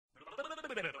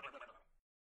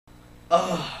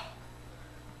Ugh.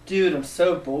 Dude, I'm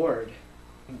so bored.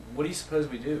 What do you suppose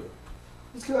we do?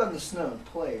 Let's go out in the snow and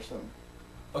play or something.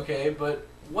 Okay, but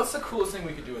what's the coolest thing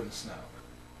we could do in the snow?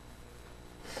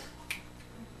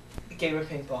 A game of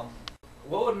ping pong.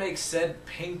 What would make said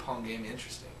ping pong game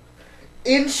interesting?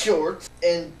 In shorts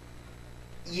and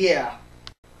yeah.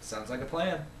 Sounds like a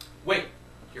plan. Wait,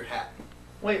 your hat.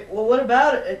 Wait, well what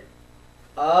about it?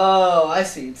 Oh, I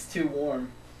see. It's too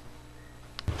warm.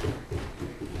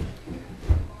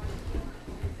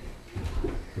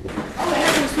 How the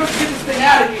heck are we supposed to get this thing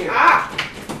out of here? Ah!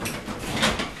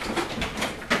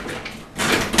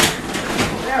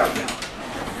 There we go.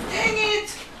 Dang it!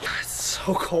 It's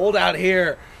so cold out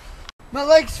here. My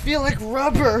legs feel like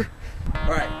rubber.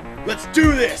 Alright, let's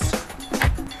do this!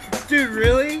 Dude,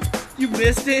 really? You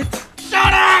missed it?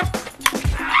 Shut up!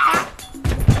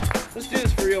 Let's do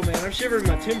this for real, man. I'm shivering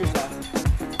my timbers off.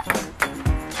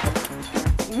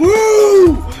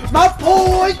 Woo! My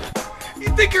point! You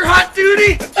think you're hot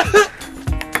duty?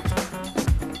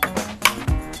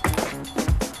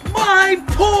 My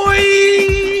point!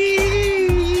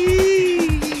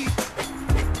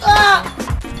 Ah!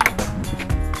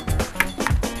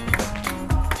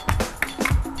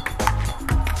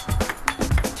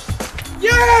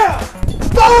 Yeah!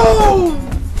 Boom!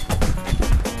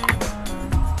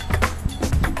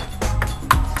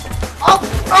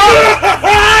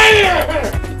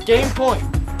 Game point.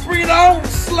 Bring it on,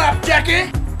 slap jacket!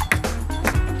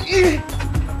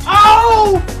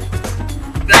 Oh!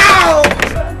 No!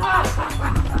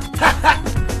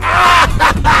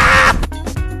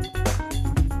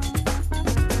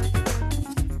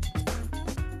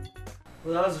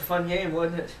 Well, that was a fun game,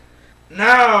 wasn't it?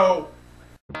 No!